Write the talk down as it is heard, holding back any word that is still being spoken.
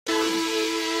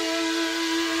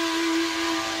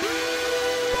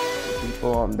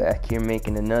people, I'm back here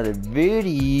making another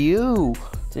video.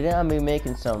 Today I'm gonna be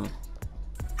making some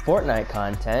Fortnite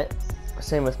content.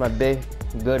 Same with my big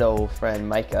good old friend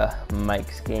Micah,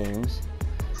 Mike's Games.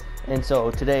 And so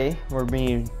today we're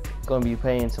going to be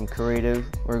playing some creative.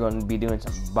 We're going to be doing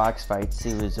some box fights.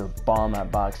 He was a bomb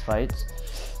at box fights.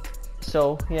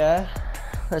 So yeah,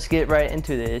 let's get right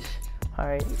into this.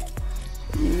 Alright,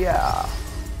 yeah.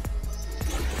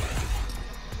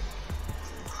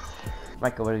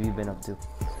 Micah, what have you been up to?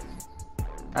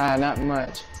 Not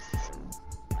much.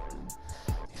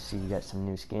 I see you got some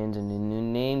new skins and a new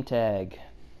name tag.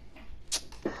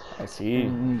 I see.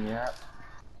 Yeah.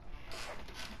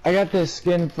 I got this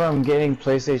skin from getting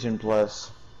PlayStation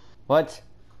Plus. What?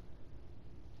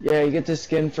 Yeah, you get this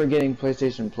skin for getting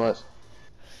PlayStation Plus.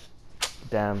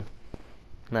 Damn.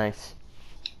 Nice.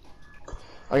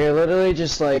 Like, I literally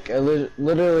just like,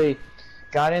 literally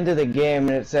got into the game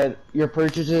and it said your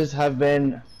purchases have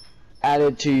been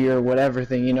added to your whatever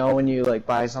thing, you know, when you like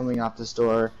buy something off the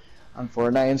store on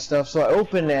Fortnite and stuff. So I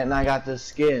opened it and I got this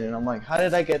skin and I'm like, how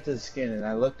did I get this skin? And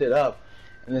I looked it up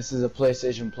and this is a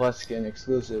PlayStation Plus skin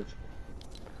exclusive.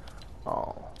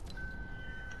 Oh.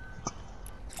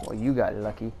 Well, you got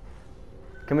lucky.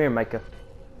 Come here, Micah.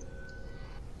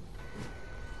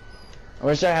 I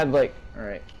wish I had like,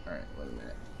 alright, wait a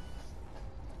minute.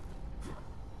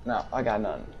 No, I got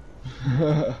none.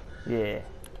 Yeah.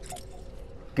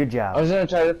 Good job. I was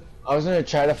gonna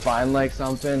try to find like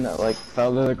something that like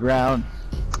fell to the ground.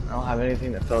 I don't have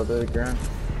anything that fell to the ground.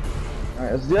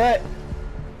 Alright, let's do it!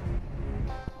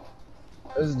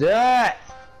 Let's do it!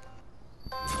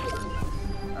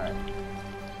 Alright.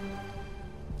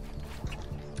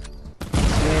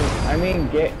 I mean,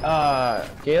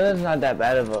 Galen's not that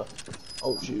bad of a...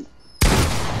 Oh shoot.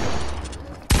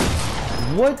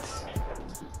 What?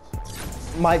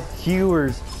 My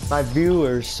viewers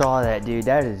saw that, dude.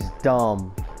 That is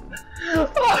dumb.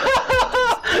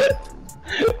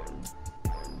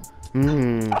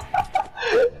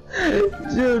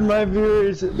 Dude, my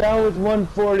viewers, that was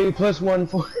 140 plus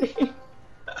 140.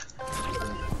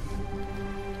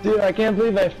 Dude, I can't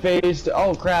believe I faced.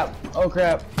 Oh crap. Oh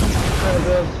crap.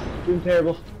 Doing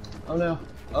terrible. Oh no.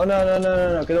 Oh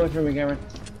no. Get away from me, Cameron.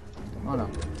 Oh no.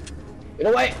 Get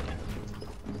away!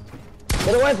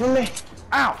 Get away from me!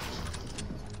 Ow!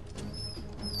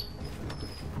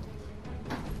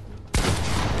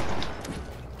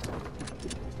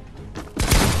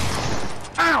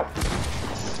 Ow!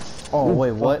 Oh,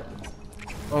 wait, what?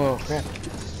 Oh, crap.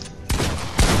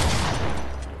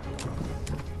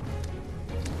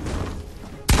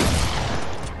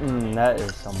 That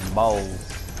is some balls.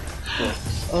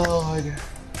 Oh my god.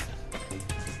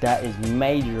 That is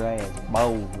major ass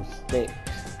balls sticks.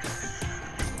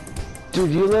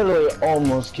 Dude, you literally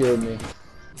almost killed me.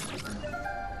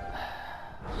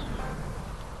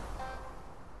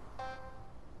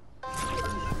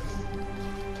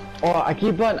 Oh, I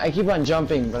keep on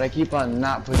jumping, but I keep on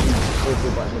not pushing the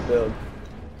circle button to build.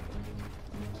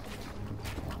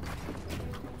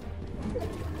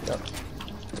 Yep.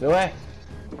 Get away!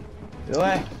 Get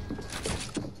away!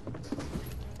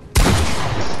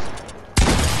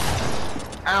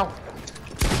 Ow!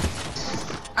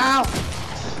 Ow!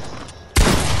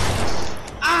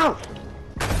 Ow!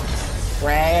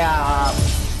 Crap!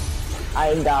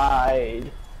 I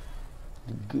died.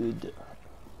 Good.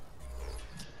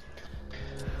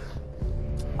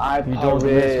 You don't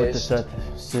mess with the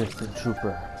sister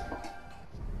trooper.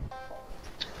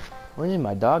 What is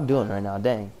my dog doing right now?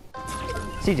 Dang.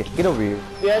 CJ, get over here.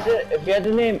 If you had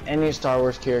to name any Star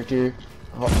Wars character,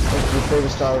 like your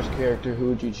favorite Star Wars character, who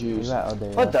would you choose?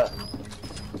 What the?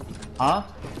 Huh?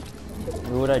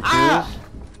 Who would I choose?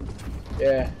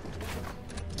 Yeah.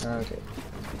 Okay.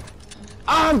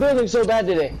 I'm building so bad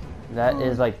today. That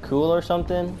is like cool or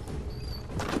something?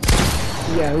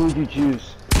 Yeah, who would you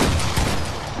choose?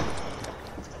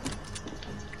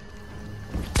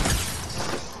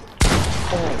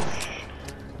 Oh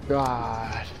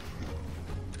god.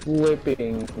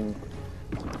 Flipping.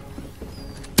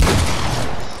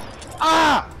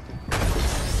 Ah!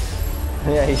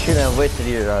 Yeah, he shouldn't have wasted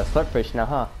your split push now,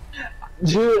 huh?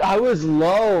 Dude, I was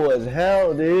low as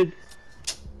hell, dude.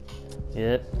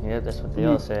 Yep, that's what they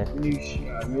all say. You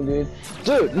shot me, dude.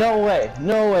 Dude, no way,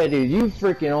 dude. You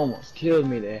freaking almost killed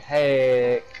me the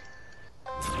heck.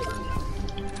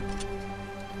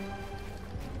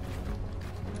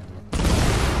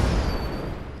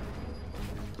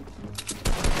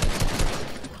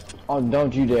 Oh,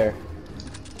 don't you dare.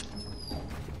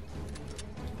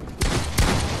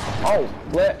 Oh,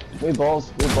 we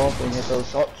both didn't hit those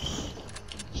shots.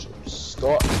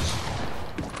 Scott.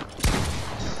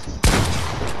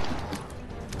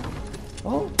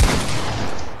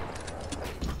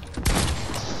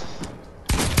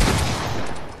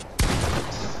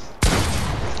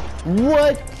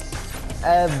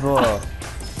 Whatever.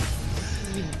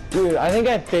 Dude, I think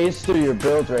I phased through your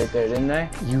build right there, didn't I?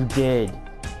 You did.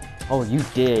 Oh, you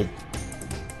did.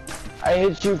 I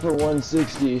hit you for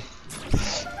 160.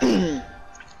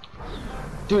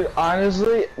 Dude,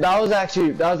 honestly, that was actually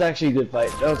a good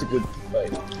fight. That was a good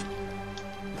fight.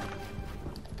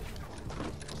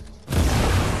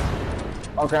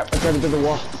 Oh crap, I tried to do the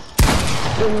wall.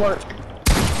 Didn't work.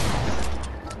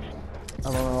 I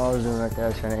don't know what I was doing right there. I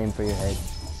was trying to aim for your head.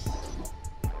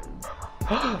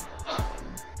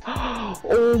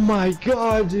 Oh my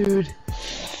god, dude.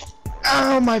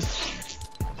 Ow, my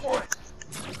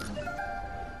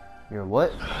You're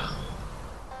what?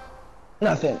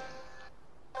 Nothing.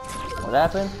 What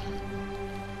happened?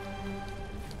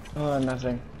 Oh,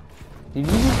 nothing. Did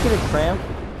you just get a cramp?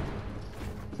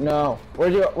 No.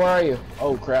 Where are you?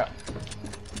 Oh crap.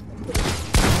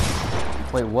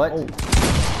 Wait, what? Oh.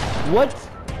 What?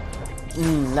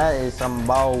 That is some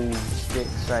ball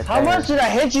sticks right How there. much did I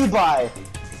hit you by?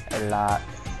 A lot.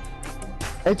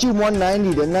 I hit you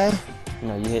 190, didn't I?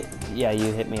 No, you hit. Yeah,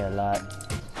 you hit me a lot.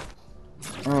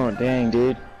 Oh dang,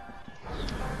 dude.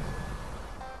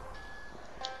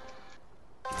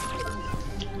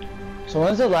 So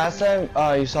when's the last time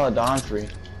you saw a Dawn free?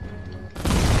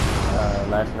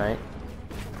 Last night.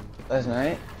 Last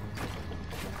night?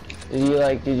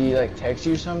 Did he like text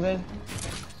you something?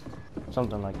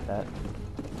 Something like that.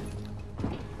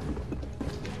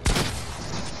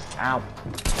 Ow.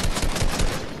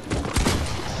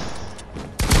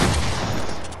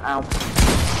 Ow.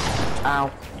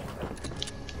 Ow.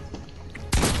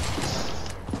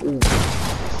 Ooh.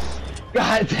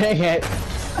 God dang it.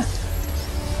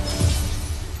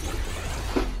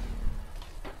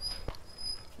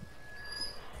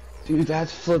 Dude,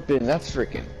 that's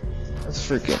freaking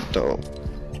dope.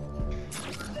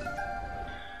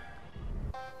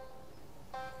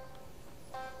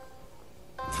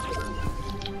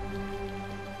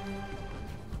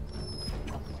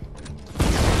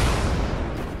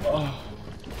 Oh.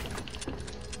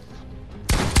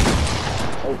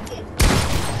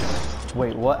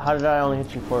 Wait, what? How did I only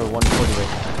hit you for 140 right there?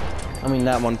 I mean,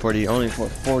 not 140, only for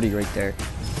 40 right there.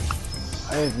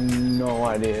 I have no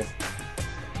idea.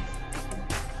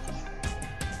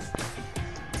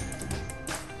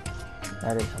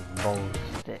 That is some bold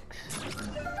sticks.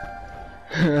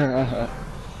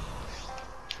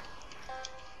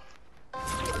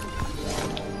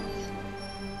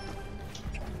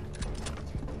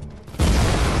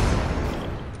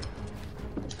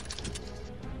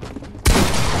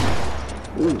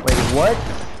 Ooh, wait, what?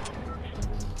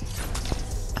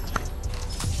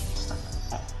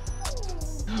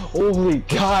 Holy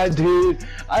God, dude!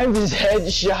 I'm just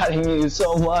headshotting you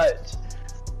so much.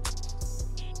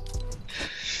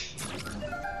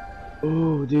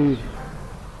 Oh, dude.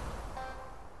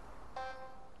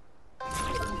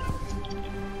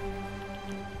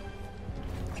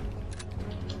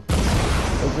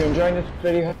 If you're enjoying this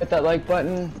video, hit that like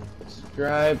button,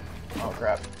 subscribe. Oh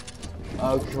crap.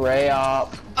 Oh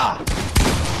crap. Ah!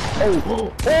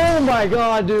 Oh! Oh my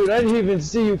god, dude! I didn't even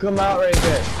see you come out right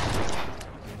there.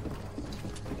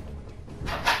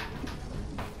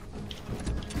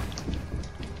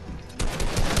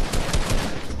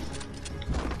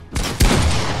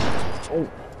 Oh,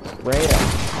 crap.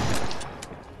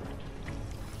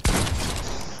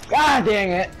 God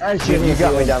dang it! You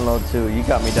got me down low too. You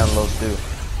got me down low too.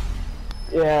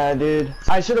 Yeah, dude.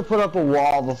 I should have put up a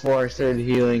wall before I started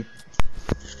healing.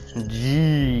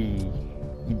 Gee,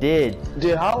 you did.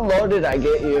 Dude, how low did I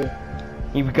get you?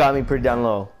 You got me pretty down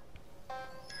low.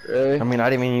 Really? I mean, I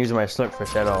didn't even use my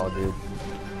slurpfish at all, dude.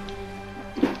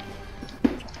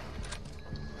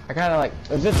 I kind of like,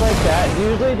 if it's like that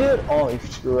usually, dude, oh, you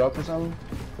screw up or something?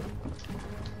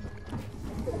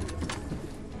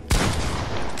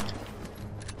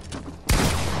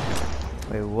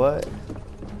 Wait, what?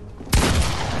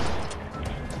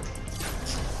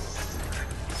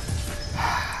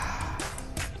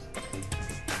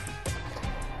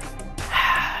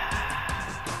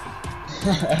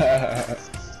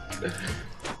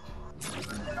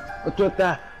 What's with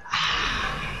that?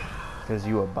 Because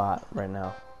you a bot right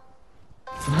now.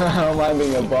 I don't mind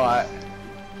being a bot.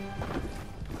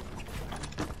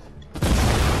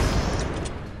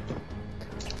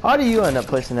 How do you end up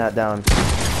placing that down?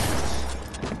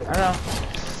 I don't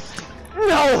know.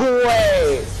 No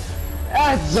way!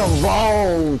 That's a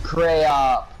bone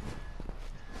crap.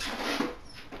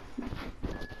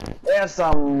 That's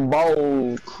some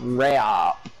bone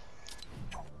crap.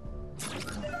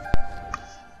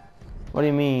 What do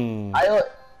you mean? I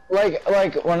like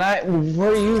when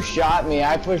before you shot me,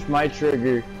 I pushed my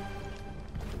trigger.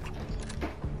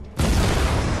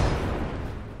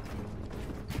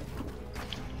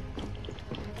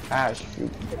 Ah, shoot.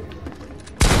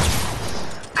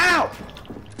 Ow!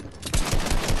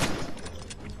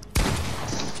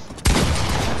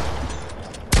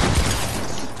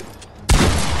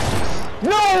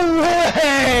 No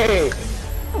way!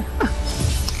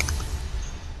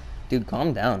 Dude,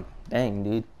 calm down. Dang,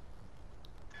 dude.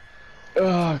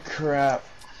 Oh, crap.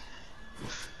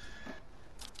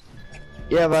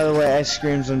 Yeah, by the way, I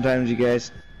scream sometimes, you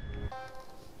guys.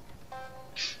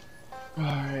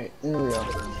 Alright, here we go.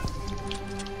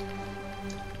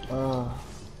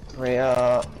 Hurry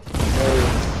up.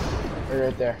 Hurry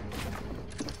right there.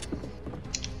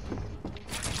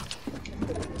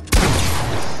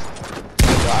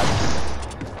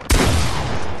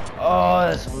 Oh,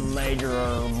 that's a major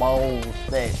balls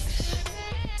fix.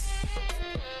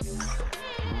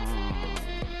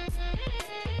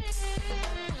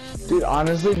 Dude,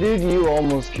 honestly, dude, you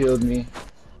almost killed me.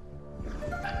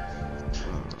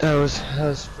 I was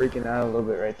freaking out a little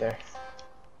bit right there.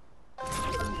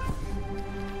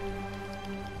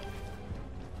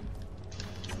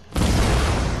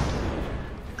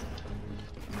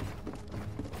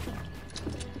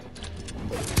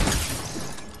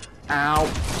 Ow.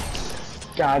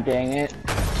 God dang it.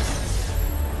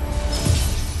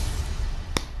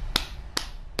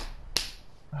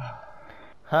 Ha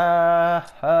ha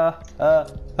ha ha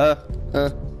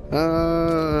ha ha.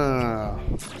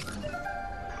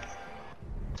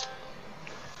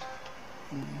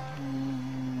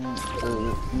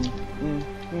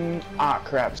 Ah,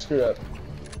 crap, screwed up.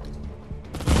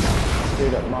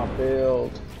 Screwed up my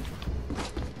build.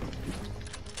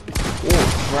 Oh,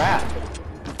 crap.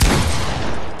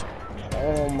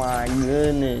 Oh my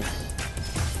goodness.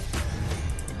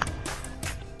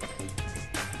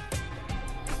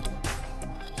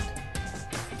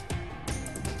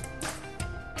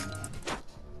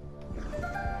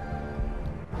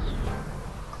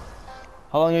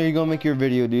 How long are you gonna make your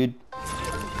video, dude?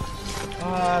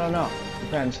 I don't know.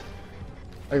 Depends.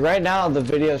 Like right now, the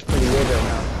video is pretty good right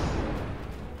now.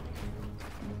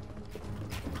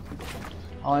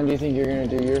 How long do you think you're gonna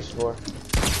do yours for?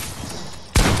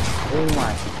 Oh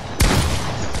my.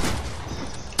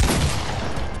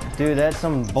 Dude, that's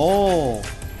some bull.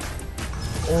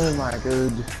 Oh my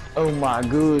good. Oh my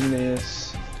goodness.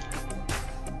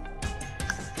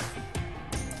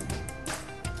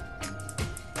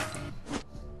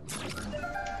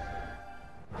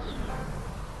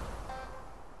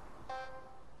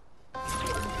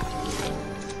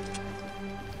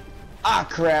 Ah,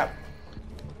 crap.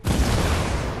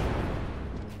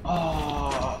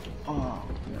 Oh, no.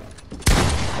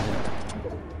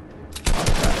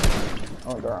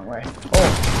 Oh, the wrong way.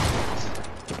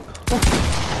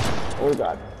 Oh,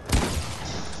 God.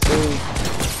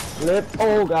 Flip.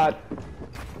 Oh, God.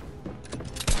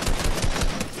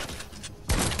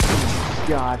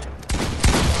 God.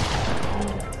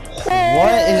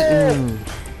 What is...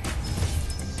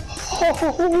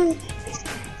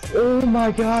 Oh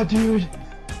my God, dude.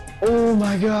 Oh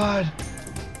my God.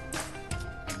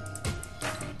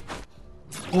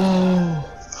 Oh.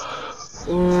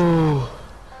 Oh.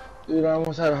 Dude, I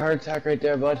almost had a heart attack right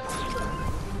there, bud.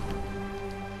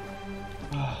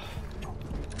 Oh.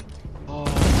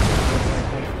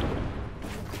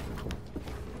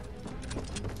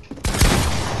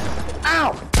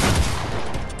 Ow!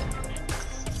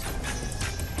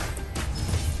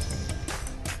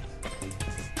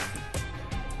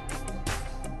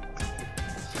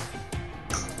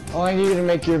 How long are you gonna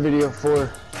make your video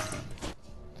for?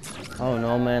 Oh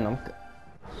no, man.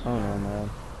 Oh no, man.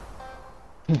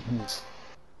 Oh, no.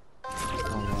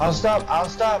 I'll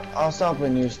stop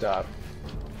when you stop.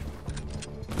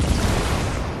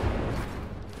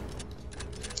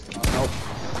 Oh, nope.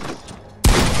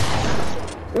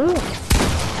 Ooh.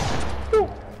 Ooh.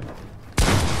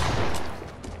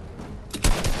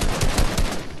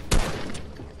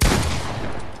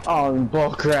 Oh,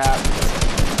 bull crap.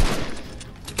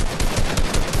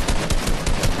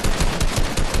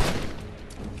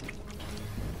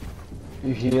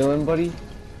 You healing, buddy?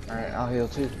 Alright, I'll heal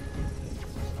too.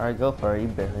 Alright, go for it. You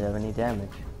barely have any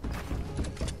damage.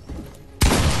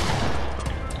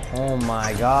 Oh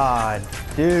my God.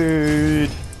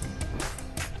 Dude.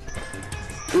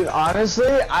 Dude,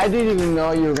 honestly, I didn't even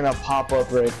know you were gonna pop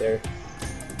up right there.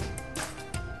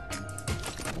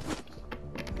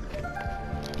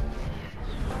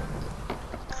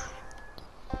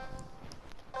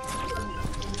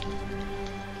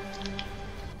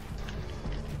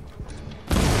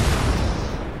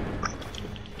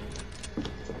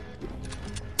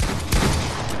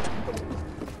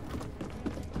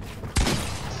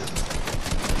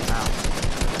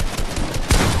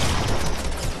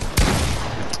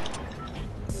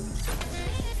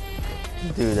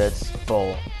 Dude, that's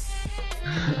full.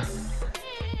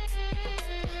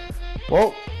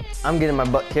 Well, I'm getting my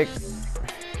butt kicked.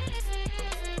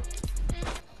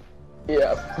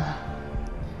 Yeah.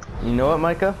 You know what,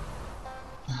 Micah?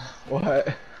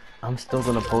 What? I'm still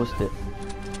gonna post it.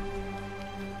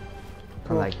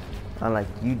 I'm like,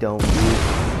 you don't, dude.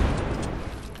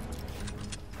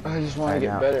 I just want to Right get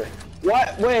now. better.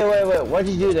 What? Wait. What'd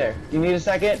you do there? You need a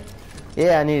second?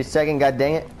 Yeah, I need a second, god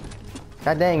dang it.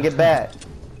 God dang, get back.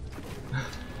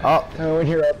 Oh, Tell me when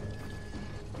you're up.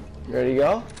 You ready to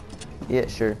go? yeah,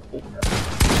 sure.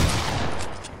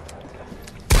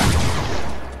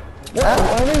 What?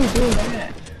 Why are you doing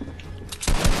that?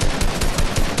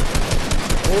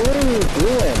 What are you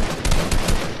doing?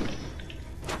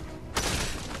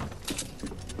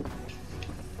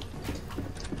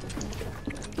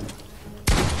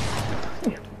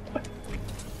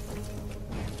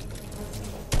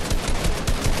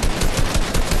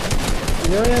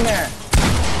 You're in there.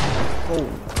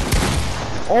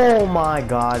 Oh my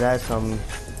god, that's some...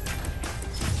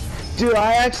 Dude,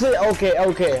 I actually, okay.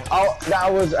 That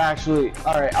was actually,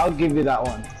 alright, I'll give you that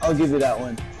one.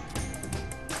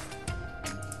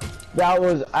 That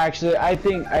was actually, I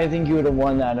think you would have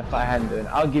won that if I hadn't done it.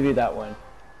 I'll give you that one.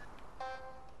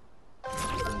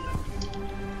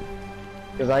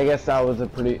 Because I guess that was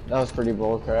pretty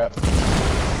bullcrap.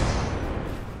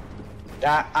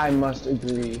 That I must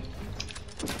agree.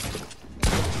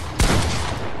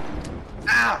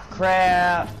 Ah,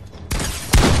 crap.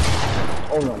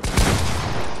 Oh no.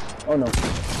 Oh no.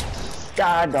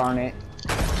 God darn it.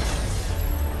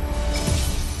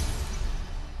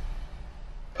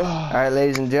 Alright,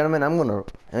 ladies and gentlemen, I'm gonna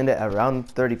end it at around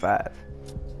 35.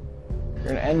 You're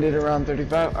gonna end it around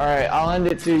 35? Alright, I'll end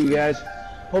it too, you guys.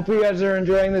 Hope you guys are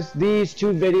enjoying these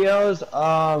two videos.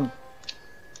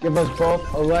 Give us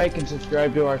both a like and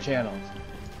subscribe to our channels.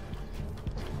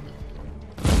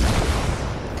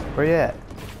 Where you at?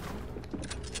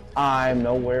 I'm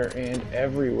nowhere and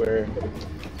everywhere.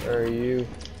 Where are you?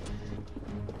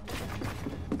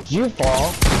 Did you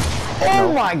fall?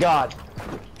 Oh my god!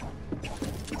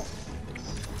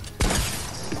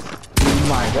 Oh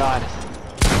my god.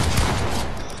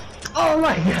 Oh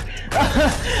my god!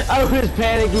 I was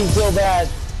panicking so bad.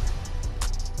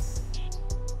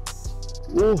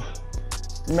 Ooh.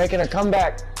 You're making a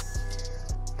comeback.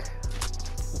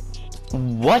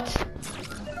 What?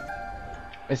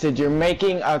 I said you're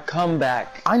making a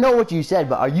comeback. I know what you said,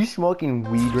 but are you smoking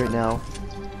weed right now?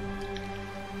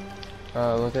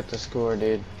 Look at the score,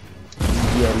 dude.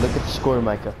 Yeah, look at the score,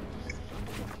 Micah.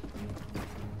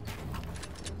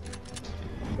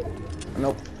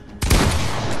 Nope.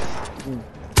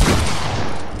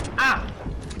 Ah!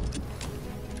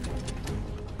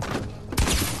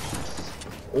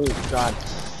 Oh god.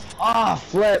 Ah,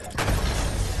 flip!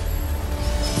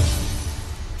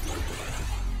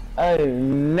 Oh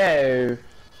no!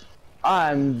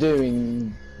 I'm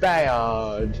doing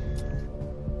bad.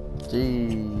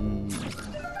 Jeez.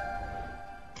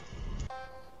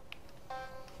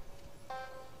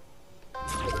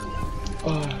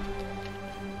 Oh.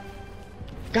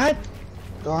 God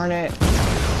darn it.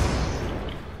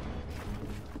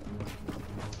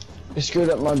 I screwed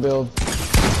up my build.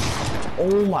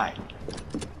 Oh my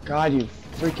god, you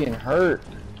freaking hurt.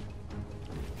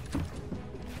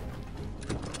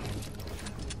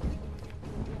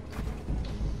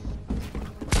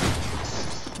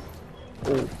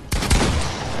 Oh.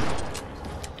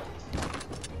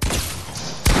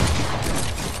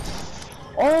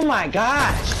 Oh my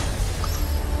gosh!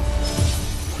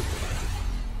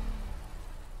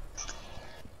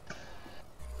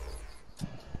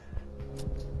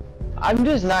 I'm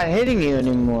just not hitting you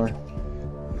anymore.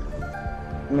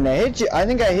 I mean, I hit you. I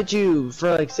think I hit you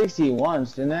for like 60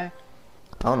 once, didn't I? I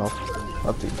don't know.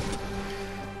 Up to you.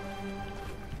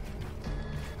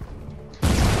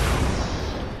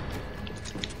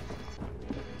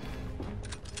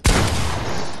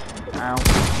 Ow.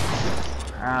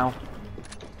 Ow.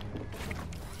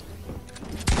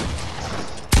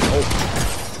 Oh.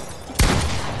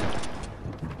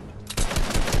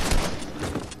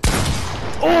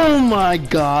 Oh my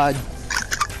god.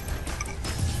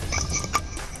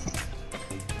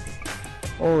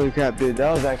 Holy crap, dude.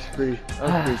 That was actually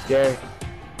pretty scary.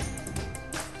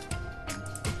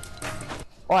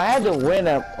 Oh, I had to win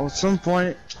at some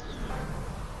point.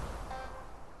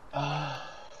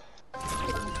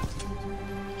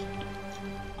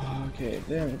 Okay,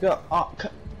 there we go. Oh,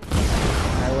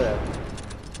 alright, whatever.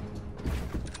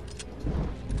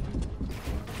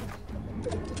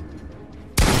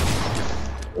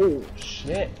 Oh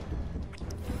shit!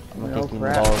 I'm No kicking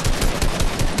crap. the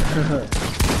ball.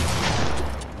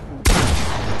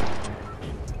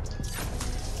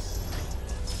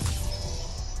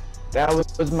 That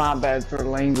was my bad for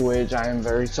language. I am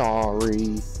very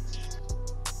sorry.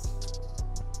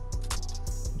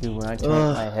 Dude, when I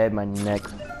turned my head, my neck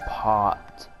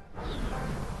popped.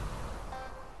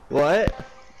 What?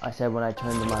 I said when I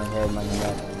turned my head, my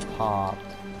neck popped.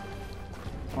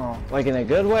 Oh, like in a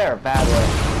good way or a bad way?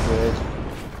 Good.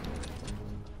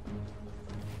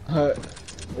 Holy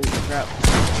crap.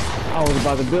 I was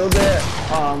about to build it.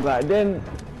 Oh, I'm glad I didn't.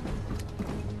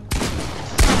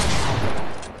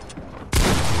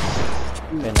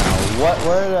 Okay, now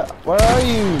where are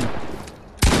you?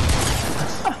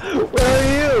 Where are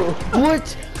you?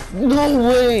 What? No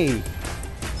way!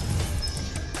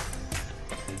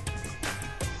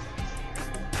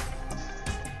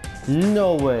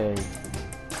 No way.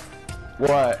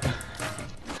 What?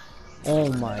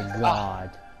 Oh my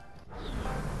god.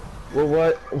 Well,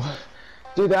 what?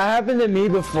 Dude, that happened to me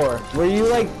before. Were you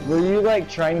like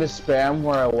trying to spam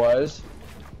where I was?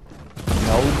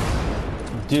 No.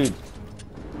 Dude.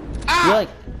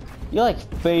 You like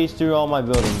phased through all my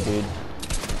buildings, dude.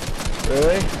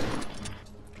 Really?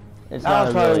 It's That not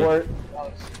was probably really.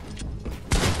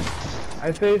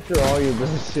 I phased through all your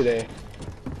buildings today.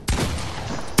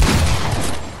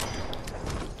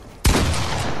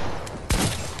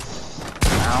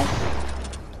 Ow.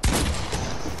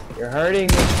 You're hurting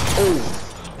me. Oh.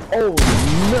 Oh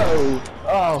no.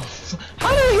 Oh.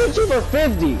 How did I hit you for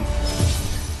 50? I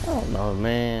don't know,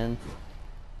 man.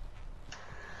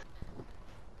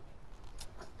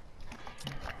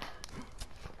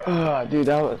 Oh, dude,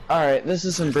 that was alright. This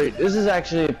is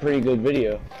actually a pretty good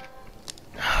video.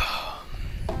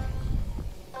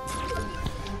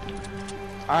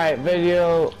 Alright,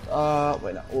 video.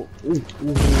 Wait, no. Ooh, ooh, ooh,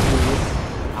 ooh.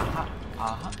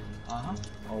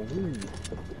 Oh, ooh.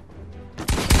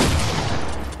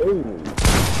 Ooh.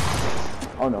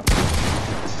 Oh no.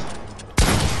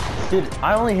 Dude,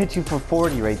 I only hit you for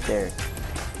 40 right there.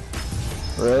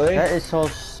 Really? That is so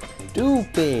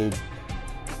stupid.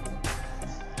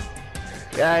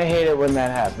 Yeah, I hate it when that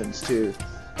happens too.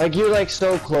 Like you're like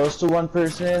so close to one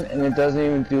person and it doesn't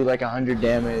even do like 100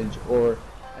 damage, or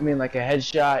I mean like a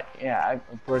headshot. Yeah,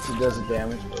 of course it does the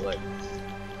damage, but like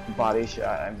body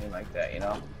shot, I mean like that, you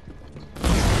know.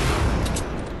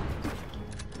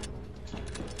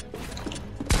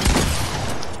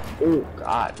 Oh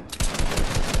God.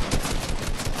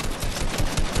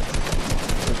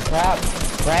 Crap!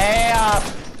 Spray up!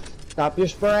 Stop your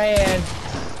spraying!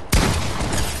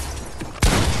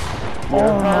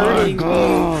 Oh my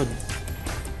god!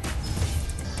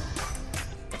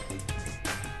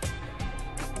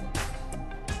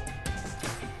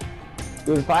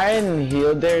 Dude, if I hadn't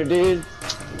healed there, dude,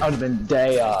 I would have been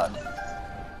dead.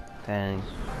 Dang.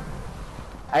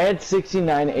 I had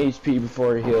 69 HP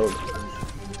before I healed.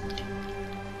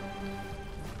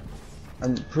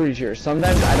 I'm pretty sure.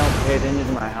 Sometimes I don't pay attention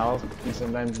to my health, and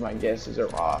sometimes my guesses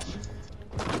are off.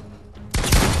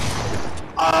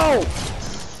 Oh!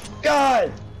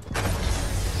 God!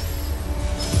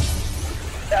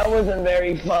 That wasn't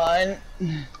very fun.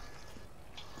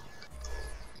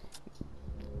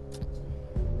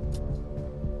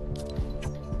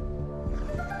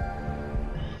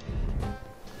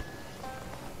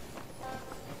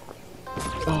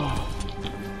 Oh.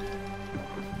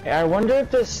 Hey, I wonder if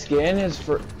this skin is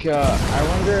for. I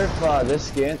wonder if this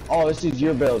skin. Oh, this is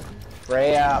your build.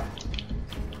 Spray out.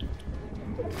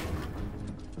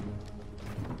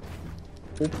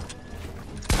 Oop.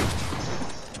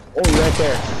 Oh, you're right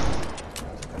there.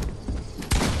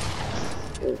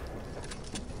 Oh.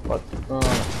 What?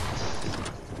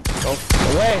 Go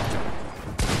away.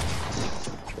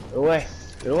 Get away.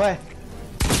 Get away.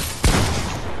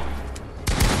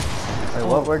 Wait,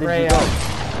 what? Where did you go?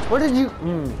 Where did you?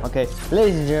 Okay,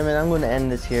 ladies and gentlemen, I'm going to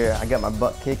end this here. I got my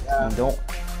butt kicked. And don't.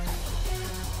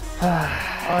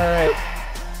 Alright.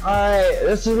 Alright,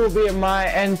 this will be my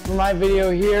end for my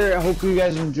video here. I hope you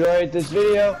guys enjoyed this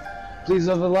video. Please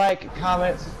leave a like,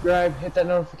 comment, subscribe, hit that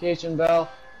notification bell,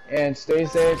 and stay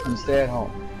safe and stay at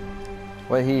home.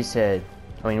 What he said.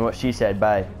 I mean, what she said.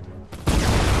 Bye.